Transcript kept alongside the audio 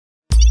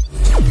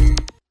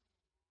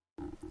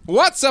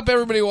What's up,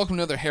 everybody? Welcome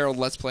to another Herald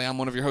Let's Play. I'm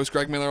one of your hosts,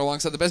 Greg Miller,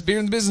 alongside the best beer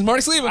in the business,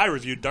 Marty Sleeva. I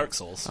reviewed Dark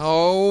Souls.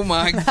 Oh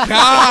my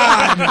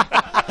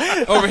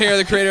god! Over here,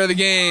 the creator of the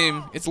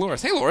game, it's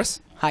Loris. Hey, Loris.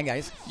 Hi,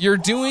 guys. You're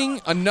doing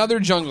another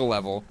jungle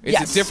level.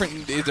 It's a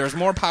different. There's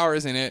more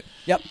powers in it.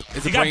 Yep.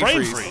 It's You got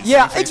brain freeze.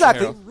 Yeah,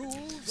 exactly.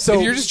 So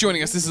if you're just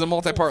joining us, this is a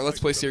multi-part Let's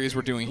Play series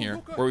we're doing here,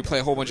 where we play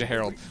a whole bunch of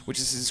Herald, which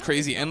is this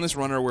crazy endless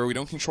runner where we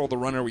don't control the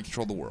runner, we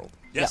control the world.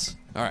 Yes.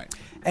 All right.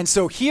 And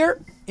so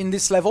here in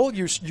this level,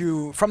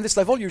 from this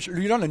level, you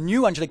learn a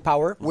new angelic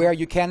power where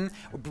you can,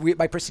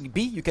 by pressing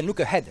B, you can look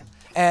ahead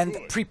and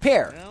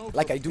prepare,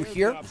 like I do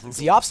here,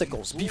 the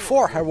obstacles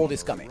before Herald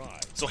is coming.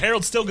 So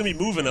Herald's still going to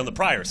be moving on the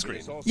prior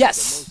screen. Yes.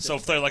 So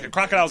if they're like a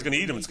crocodile's going to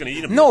eat him, it's going to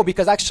eat him. No,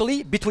 because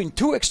actually between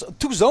two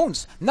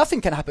zones, nothing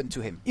can happen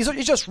to him. He's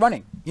just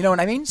running. You know what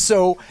I mean?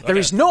 So there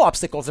is no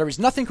obstacles. There is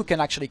nothing who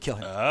can actually kill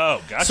him.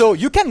 Oh, gotcha. So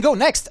you can go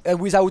next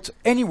without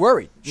any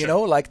worry. Sure. You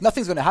know, like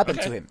nothing's going to happen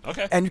to him.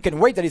 Okay. And you can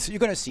wait that you're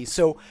going to see.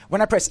 So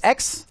when I press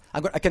X,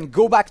 I can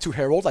go back to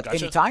Herald at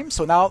any time.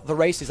 So now the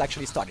race is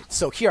actually started.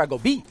 So here I go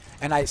B,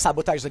 and I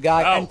sabotage the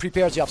guy and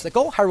prepare the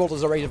obstacle. Herald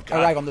has already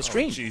arrived on the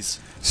screen. Jeez.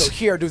 So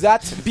here, do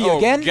that. B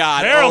again.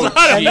 God. Herald,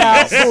 and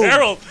now, boom.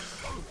 Herald.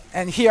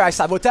 And here I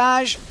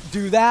sabotage.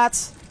 Do that.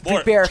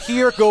 Prepare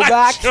here. Go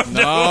back. No, What's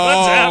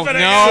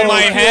happening? no,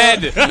 my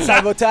head.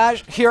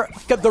 Sabotage. Here,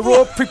 cut the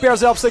rope. Prepare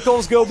the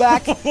obstacles. Go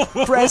back.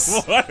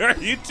 Press. What are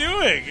you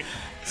doing?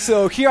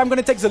 So here I'm going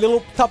to take the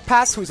little top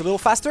pass, who is a little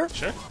faster.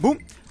 Sure. Boom.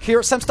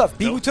 Here, same stuff.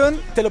 B button,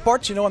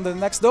 teleport, on the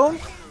next zone.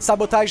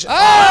 Sabotage. I got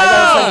it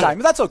at the same time.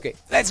 But that's okay.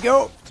 Let's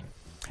go.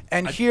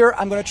 And here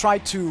I'm going to try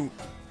to...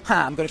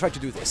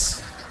 do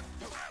this.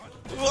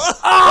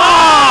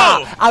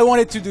 I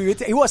wanted to do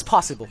it. It was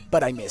possible,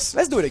 but I missed.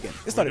 Let's do it again.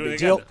 It's not a big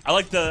deal. I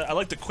like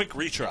the quick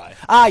retry.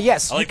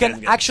 Yes. You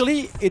can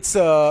actually. It's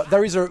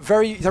there is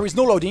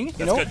no loading.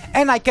 Good.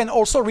 And I can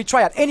also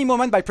retry at any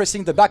moment by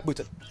pressing the back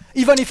button,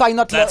 even if I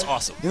not. That's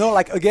awesome.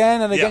 Like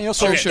again and again.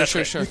 So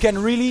Sure. You can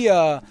really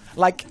how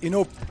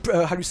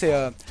do you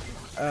say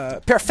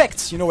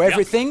perfect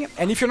everything.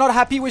 And if you're not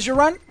happy with your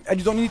run, and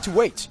you don't need to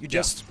wait, you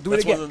just do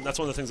it again. That's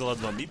one of the things I loved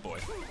about Meat Boy.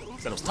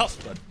 That it was tough,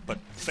 but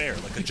fair,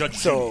 like a judge.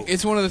 So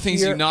it's one of the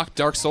things you knocked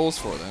Dark Souls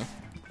for, though.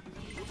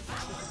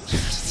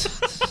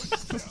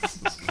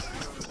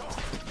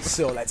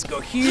 So let's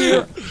go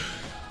here.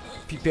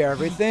 Prepare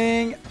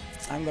everything.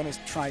 I'm gonna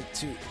try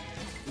to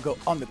go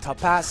on the top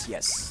pass.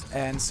 Yes,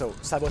 and so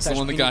sabotage. That's the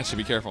one that got you.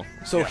 Be careful.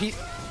 So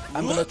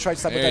I'm gonna try to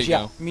sabotage. There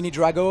you go. Mini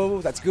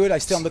Drago. That's good. I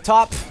stay on the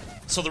top.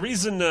 So the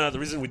reason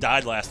we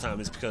died last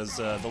time is because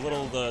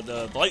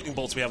the lightning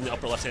bolts we have in the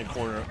upper left-hand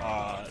corner,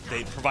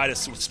 they provide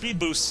us with speed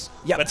boosts,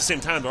 but at the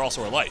same time they're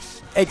also our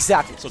life.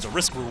 Exactly. So it's a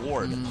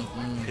risk-reward.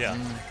 Yeah,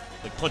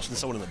 like punching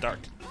someone in the dark.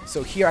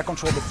 So here I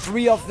control the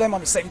 3 of them on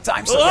the same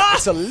time, so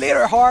it's a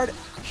little hard.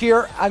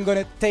 Here I'm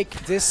gonna take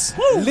this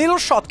little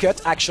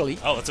shortcut, actually.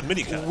 Oh, it's a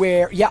mini cut.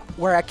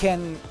 Where I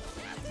can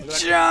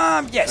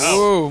jump. Yes.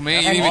 Oh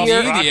man, you didn't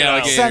even need the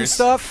alligators. Same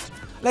stuff.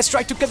 Let's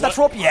try to cut that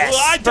rope. Yes,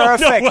 I don't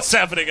perfect. know what's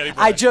happening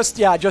anymore. I just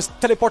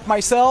teleport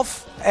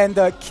myself and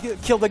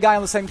kill the guy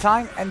on the same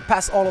time and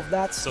pass all of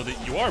that. So that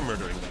you are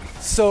murdering them.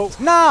 So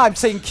I'm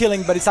saying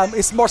killing, but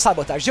it's more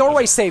sabotage. You're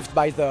always saved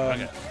by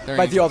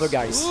the other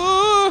guys.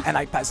 And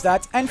I pass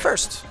that and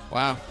first.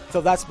 Wow. So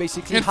that's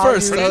basically And how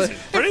first, you...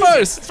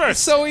 first. It's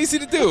so easy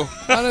to do.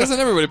 Why doesn't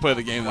everybody play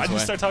the game this way? Why'd you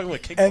start talking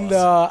like Cake And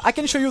Boss? I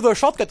can show you the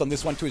shortcut on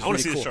this one too. It's I want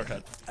to really see cool. the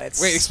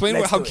shortcut. Wait, explain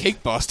how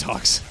Cake Boss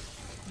talks.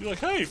 You're like,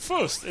 hey,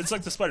 first. It's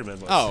like the Spider-Man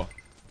voice. Oh.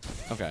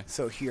 Okay.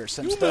 So here,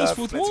 some You stuff. mess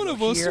with Let's one go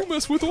of us, here. you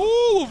mess with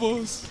all of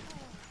us.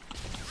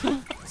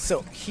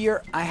 So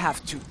here I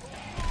have to...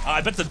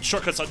 I bet the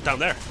shortcut's down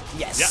there.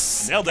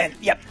 Yes. Yeah, nailed it. And,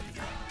 yep.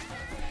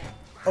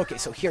 Okay,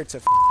 so here it's a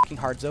f***ing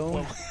hard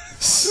zone.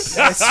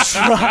 Let's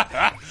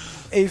try.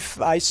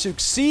 If I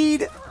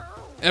succeed...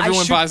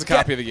 Everyone buys a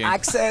copy of the get game.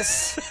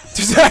 Access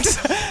to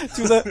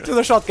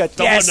the shortcut.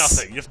 Double yes. or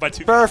nothing. You have to buy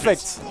 2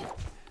 Perfect.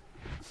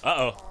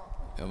 Uh-oh.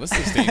 Yeah, this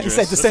is He dangerous.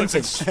 said the same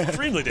This thing. looks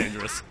extremely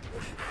dangerous.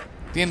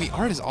 Damn, the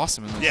art is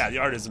awesome in this. Yeah, the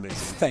art is amazing.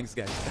 Thanks,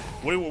 guys.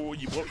 What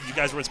you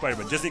guys were inspired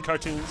by? Disney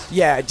cartoons?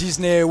 Yeah,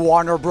 Disney,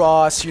 Warner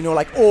Bros.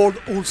 Like old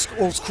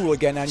school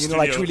again, and Studio,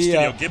 like really.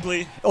 Studio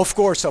Ghibli. Of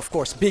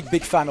course,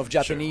 big fan of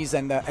Japanese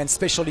and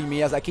especially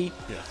Miyazaki.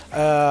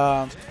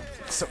 Yeah.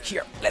 So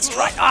here, let's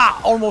try.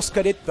 Almost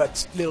cut it,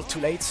 but a little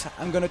too late.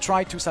 I'm gonna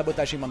try to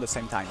sabotage him on the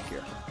same time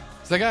here.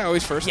 Is that guy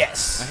always first?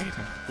 Yes. I hate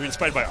him. Were you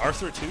inspired by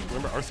Arthur too?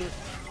 Remember Arthur?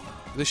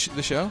 The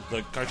show?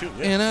 The cartoon?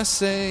 Yeah. And I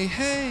say,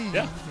 hey,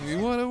 Yeah.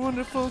 what a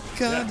wonderful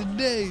kind of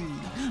day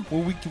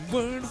where we can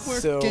work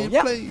So and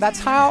yeah, play.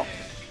 that's how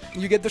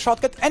you get the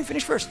shortcut and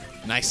finish first.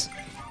 Nice.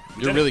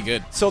 You're really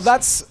good. So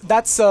that's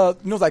like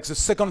the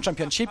second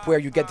championship where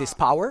you get this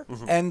power,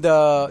 and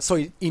so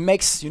it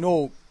makes a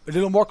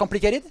little more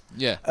complicated.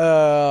 Yeah.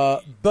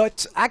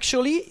 But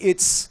actually,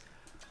 it's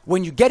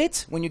when you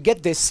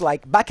get this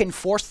like back and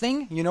forth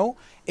thing,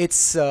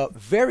 it's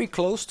very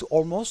close to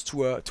almost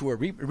to a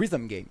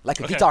rhythm game, like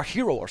a Guitar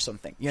Hero or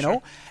something, you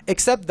know.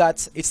 Except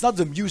that it's not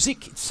the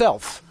music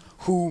itself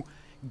who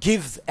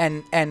give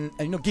and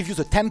you know give you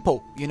the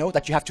tempo, you know,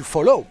 that you have to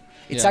follow.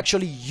 It's Yeah.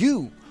 actually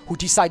you who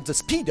decide the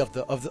speed of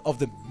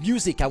the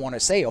music, I want to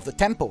say, of the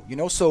tempo, you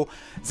know. So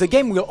the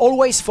game will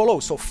always follow.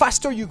 So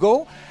faster you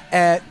go,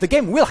 the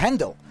game will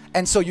handle,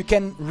 and so you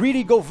can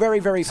really go very,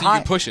 very So high.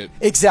 you can push it.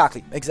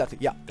 Exactly,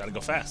 yeah. Gotta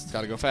go fast.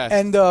 Gotta go fast.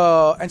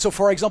 And so,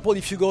 for example,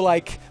 if you go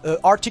like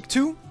Arctic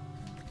 2,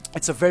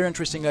 it's a very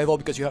interesting level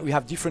because we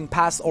have different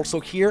paths also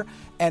here,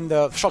 and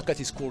the shortcut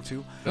is cool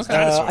too. Okay.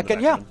 Dinosaur in I the can,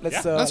 background.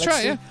 let's Yeah. Let's try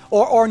it, see. yeah.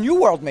 Or New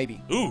World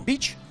maybe. Ooh.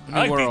 Beach. New I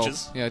like World.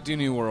 beaches. Yeah, do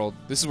New World.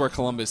 This is where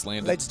Columbus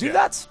landed. Let's do Yeah.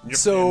 that. And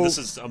So this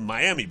is a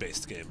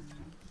Miami-based game,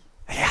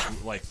 yeah.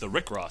 like the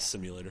Rick Ross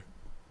simulator.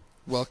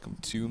 Welcome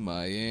to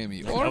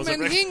Miami. was it,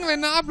 Rick?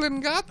 England,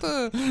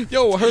 oblongata.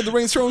 Yo, I heard the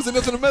rainstorms ain't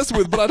nothing to mess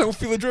with, but I don't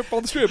feel a drip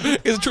on the strip.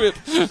 It's a trip.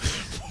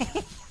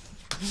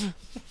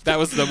 That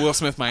was the Will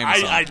Smith Miami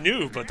song. I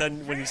knew, but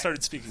then when you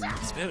started speaking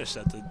Spanish,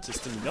 that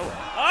just didn't go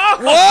well.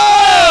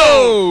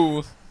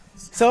 Whoa!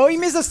 So he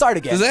missed the start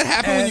again. Does that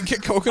happen when you And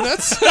kick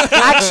coconuts?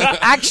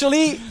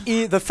 actually,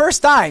 the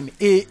first time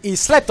he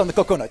slept on the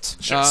coconut,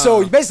 Sure.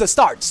 so he missed the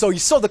start. So he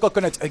saw the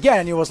coconut again,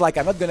 and he was like,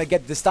 "I'm not gonna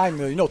get this time,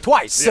 you know,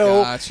 twice."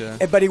 So, Gotcha.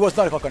 but it was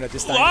not a coconut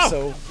this time. Wow.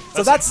 So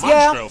That's that's like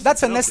yeah, Monstro from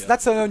that's a Philadelphia.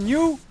 that's a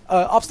new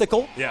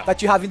obstacle Yeah.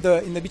 that you have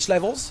in the beach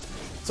levels.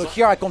 So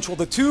here I control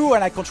the two,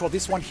 and I control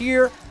this one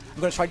here. I'm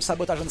gonna try to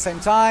sabotage at the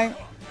same time.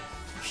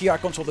 Here I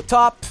control the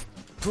top,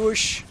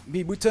 push,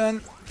 B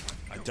button,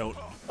 I don't.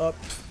 up.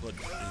 What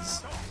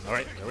is? All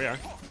right, there we are.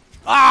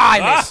 Ah, I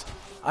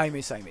Ah!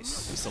 miss. I miss.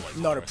 still like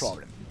Not a Boris.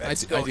 problem. I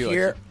Let's do- I go do like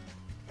here.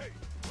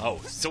 Oh,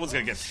 someone's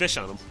gonna get fish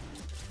on them.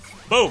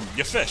 Boom!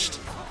 You fished.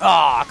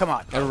 Ah, come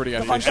on. Everybody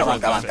got Come on, fish. come on,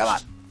 Everyone come on,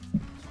 got come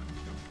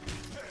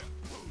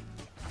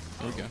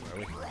on. There we go.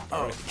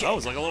 Are we? Oh, it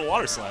was like a little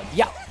water slide,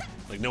 Yeah.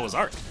 like Noah's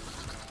Ark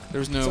There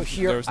was no, So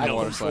here there was I no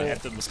water control- slide.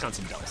 at the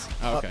Wisconsin Dells.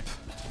 Oh, okay.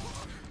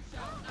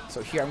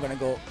 So here I'm gonna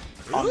go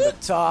on the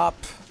top.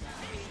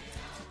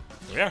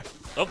 There we are.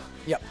 Oh,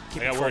 Yep.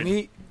 Keep I it got for worried.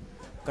 me.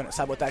 Gonna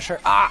sabotage her.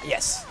 Ah,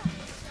 yes.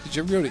 Did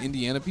you ever go to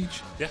Indiana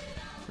Beach? yeah,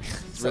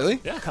 Really?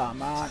 yeah.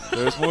 Come on.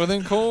 There's more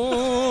than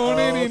corn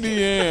in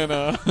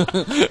Indiana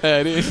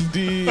at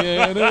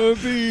Indiana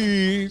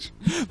Beach.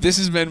 This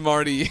has been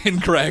Marty and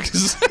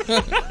Greg's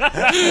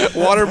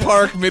Water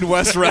Park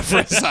Midwest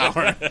Reference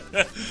Hour.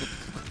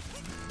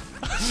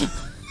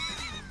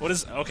 What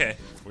is? Okay,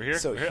 we're here.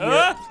 So we're here. here-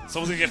 Ah!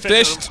 Someone's gonna get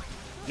fished. Fished.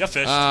 Yeah,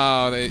 fished.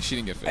 Oh, she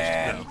didn't get fished.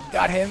 And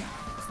got him.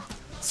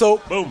 So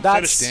Boom,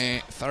 that's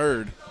finished.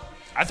 Third.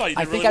 I thought you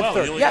I did think really I'm well.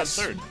 third. You only Yes.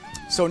 got third.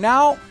 so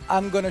now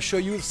I'm gonna show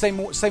you the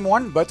same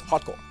one but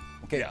hardcore.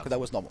 Okay, Yeah. because that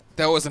was normal.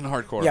 That wasn't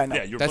hardcore. Yeah, no.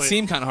 Yeah, you were That playing-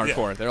 seemed kind of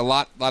hardcore. Yeah. There are a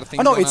lot of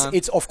things Oh no, going on.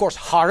 it's of course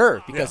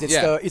harder because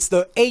Yeah. it's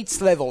the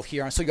 8th level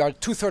here, so you are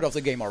 2/3 of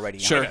the game already.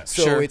 huh? Sure, Okay.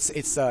 So sure.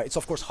 it's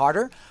of course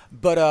harder,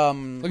 but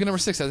Look at number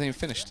 6. Hasn't even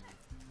finished.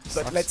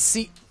 but let's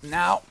see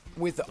now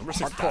with the Number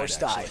 6 hardcore died,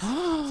 style. actually.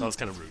 So that was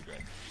kind of rude,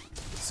 Greg.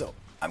 So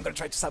I'm gonna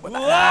try to sabotage.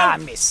 Whoa! Ah,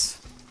 miss.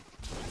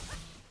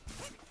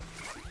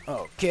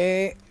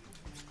 Okay.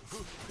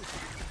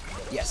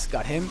 Yes,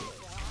 got him.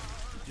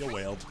 You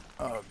wailed.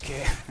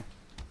 Okay.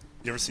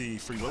 You ever see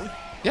Free Willy?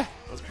 Yeah.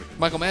 That was pretty good.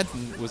 Michael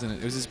Madsen was in it.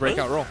 It was his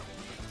breakout role.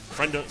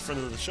 Friend of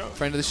the show.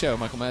 Friend of the show,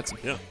 Michael Madsen.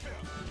 Yeah.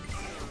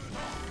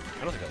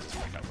 I don't think that was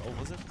his breakout role,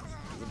 was it?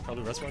 Was it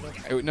probably Reservoir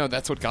Dogs? No,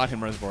 that's what got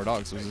him Reservoir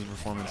Dogs. Was his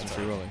performance in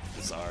Free Willy.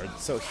 Bizarre.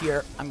 So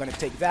here I'm gonna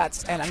take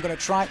that and I'm gonna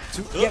try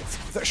to get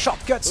the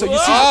shortcut. So you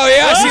see. Oh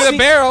yeah, you see the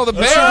barrel, the You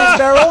see this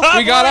barrel. barrel?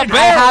 We got a I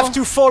barrel. have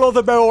to follow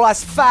the barrel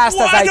as fast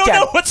Well, as I I don't can.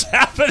 know what's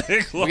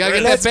happening. We gotta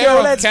get Let's that go,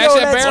 barrel. let's Catch go,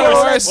 that let's barrel, go,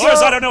 Loris. let's go.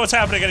 Loris, I don't know what's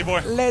happening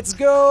anymore. Let's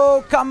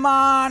go! Come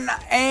on!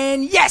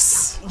 And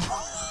yes!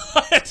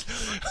 What?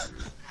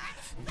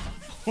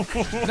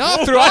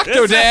 No, through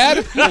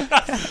Octodad.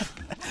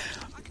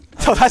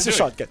 So that's a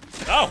shortcut.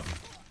 Oh,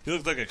 he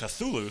looked like a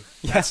Cthulhu.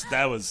 Yes.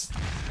 That was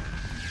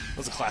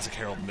a classic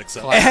Harold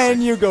mix-up.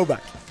 And you go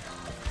back.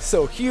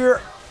 So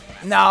here,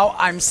 now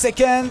I'm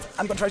second.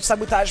 I'm gonna try to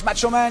sabotage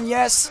Macho Man,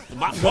 yes.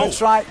 I'm Whoa. gonna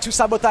try to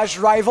sabotage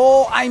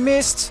Rival. I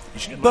missed.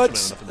 should get Macho But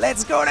Man up in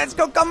let's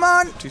go, come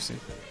on! Too soon.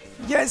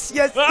 Yes,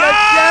 yes,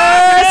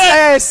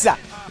 Ah! yes, yes!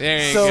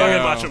 There you So- Sorry,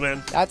 go. Macho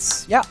Man.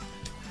 That's, yeah.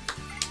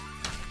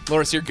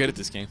 Loris, you're good at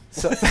this game.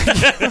 So,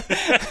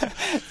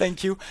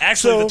 thank you.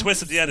 Actually, So- the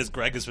twist at the end is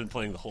Greg has been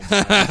playing the whole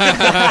time.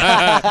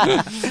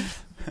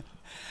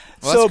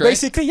 Well, So that's great.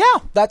 basically, yeah,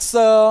 that's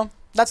the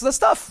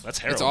stuff. That's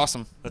Harold. It's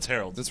awesome. That's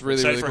Harold. That's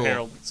really, Excited really for cool.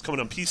 Harold. It's coming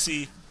on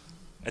PC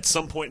at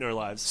some point in our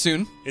lives.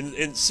 Soon.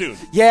 In soon.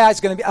 Yeah, it's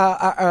gonna be.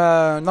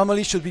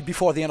 Normally, should be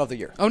before the end of the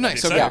year. Oh,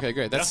 nice. Okay, exciting. okay,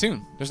 great. That's Yeah.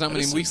 soon. There's not That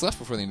many is weeks soon. left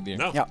before the end of the year.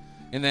 No. Yeah.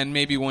 And then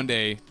maybe one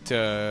day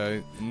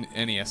to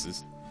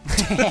NESs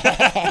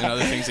and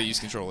other things that use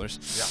controllers.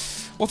 Yeah.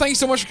 Well, thank you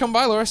so much for coming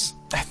by, Loris.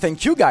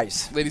 Thank you,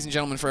 guys. Ladies and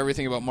gentlemen, for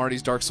everything about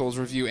Marty's Dark Souls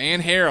review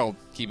and Harold,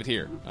 keep it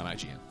here on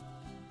IGN.